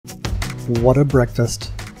What a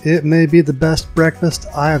breakfast. It may be the best breakfast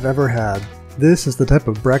I have ever had. This is the type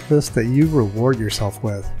of breakfast that you reward yourself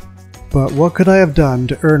with. But what could I have done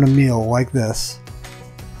to earn a meal like this?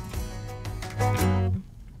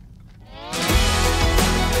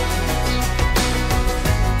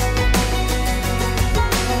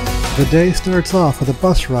 The day starts off with a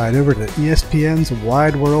bus ride over to ESPN's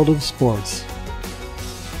Wide World of Sports.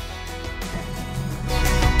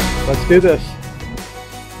 Let's do this.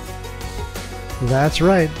 That's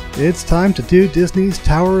right, it's time to do Disney's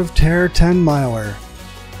Tower of Terror 10-miler.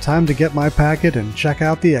 Time to get my packet and check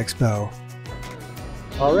out the expo.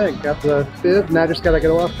 Alright, got the bib, now just gotta get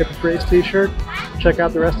off, get the Braves t-shirt, check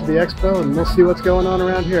out the rest of the expo, and we'll see what's going on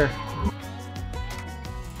around here.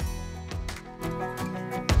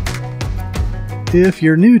 If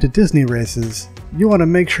you're new to Disney races, you want to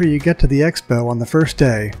make sure you get to the expo on the first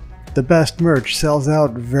day. The best merch sells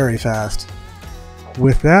out very fast.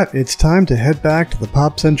 With that, it's time to head back to the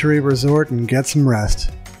Pop Century Resort and get some rest.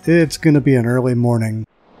 It's gonna be an early morning.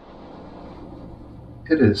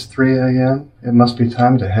 It is 3 a.m. It must be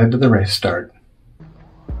time to head to the race start.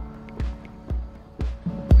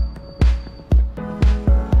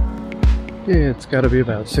 Yeah, it's gotta be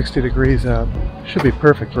about 60 degrees out. Should be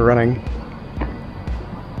perfect for running.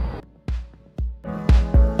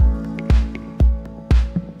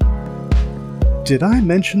 Did I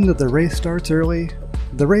mention that the race starts early?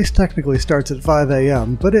 The race technically starts at 5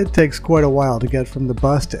 a.m., but it takes quite a while to get from the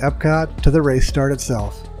bus to Epcot to the race start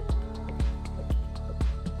itself.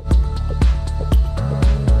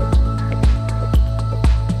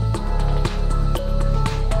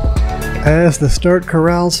 As the start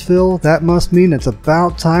corrals fill, that must mean it's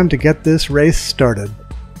about time to get this race started.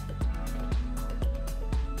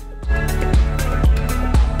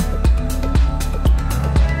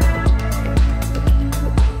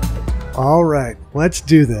 Alright, let's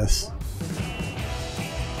do this.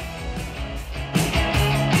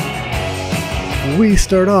 We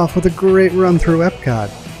start off with a great run through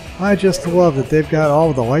Epcot. I just love that they've got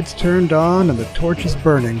all of the lights turned on and the torches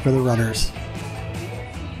burning for the runners.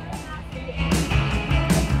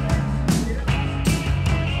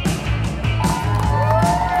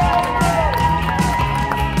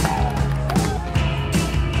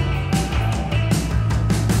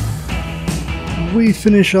 We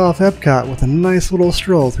finish off Epcot with a nice little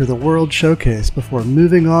stroll through the World Showcase before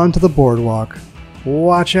moving on to the Boardwalk.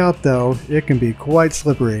 Watch out though, it can be quite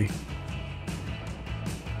slippery.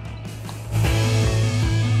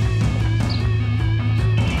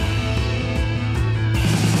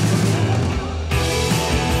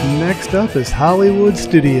 Next up is Hollywood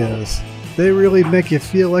Studios. They really make you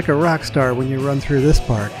feel like a rock star when you run through this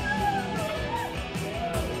park.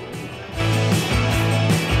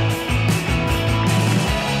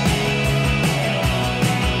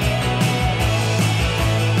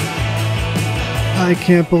 I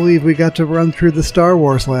can't believe we got to run through the Star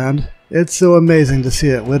Wars land. It's so amazing to see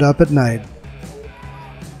it lit up at night.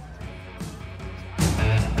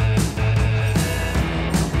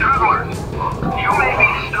 Travelers, you may be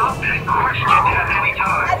stopped and questioned at any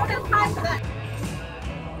time. I don't have time for that.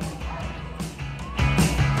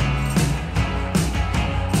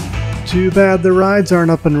 Too bad the rides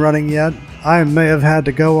aren't up and running yet. I may have had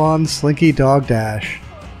to go on Slinky Dog Dash.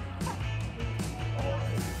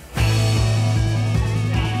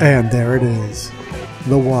 And there it is.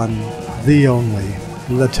 The one, the only,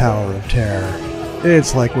 the Tower of Terror.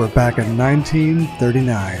 It's like we're back in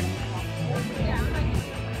 1939.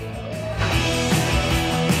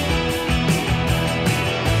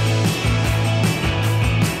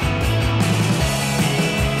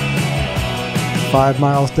 Five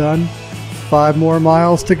miles done, 5 more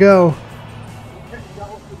miles to go.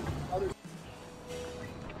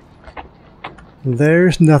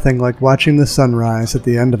 There's nothing like watching the sunrise at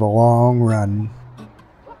the end of a long run.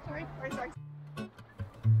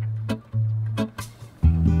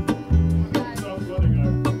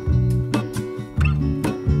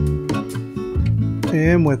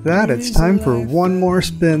 And with that, it's time for one more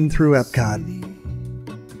spin through Epcot.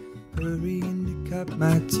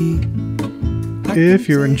 If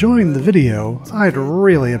you're enjoying the video, I'd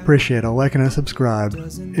really appreciate a like and a subscribe.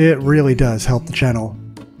 It really does help the channel.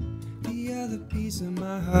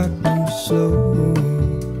 Heart moves slow,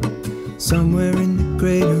 somewhere in the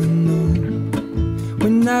great unknown.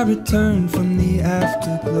 When I return from the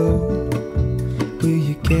afterglow, will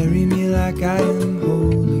you carry me like I am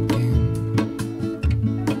whole again?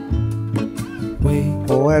 Wait,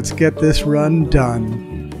 let's get this run done.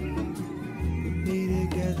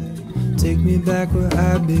 Take me back where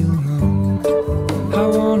I belong. I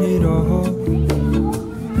want it all.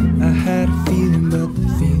 I had a feeling, but the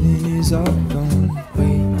feeling is is all gone.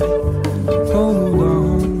 Wait, hold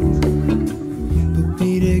on. Put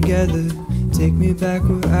me together, take me back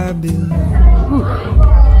where I belong.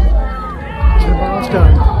 10 miles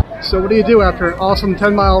done. So what do you do after an awesome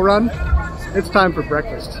 10-mile run? It's time for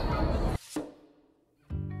breakfast.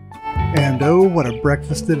 And oh, what a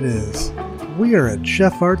breakfast it is. We are at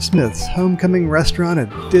Chef Art Smith's Homecoming restaurant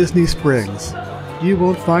at Disney Springs. You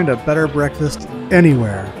won't find a better breakfast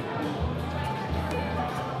anywhere.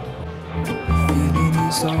 Feeling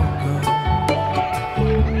is all gone.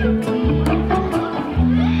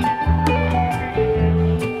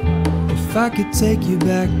 If I could take you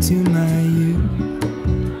back to my youth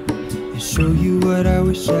and show you what I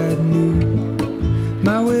wish I knew.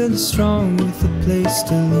 My will is strong with a place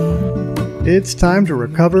to lean. It's time to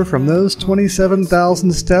recover from those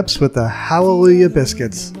 27,000 steps with the Hallelujah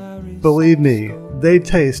Biscuits. Believe me, they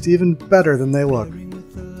taste even better than they look.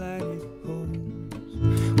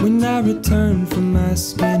 When I return from my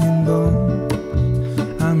spinning bones,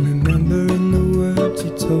 I'm remembering the words you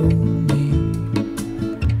told me.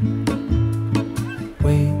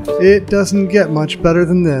 Wait, It doesn't get much better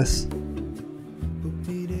than this. put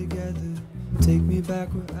me together, take me back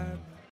where I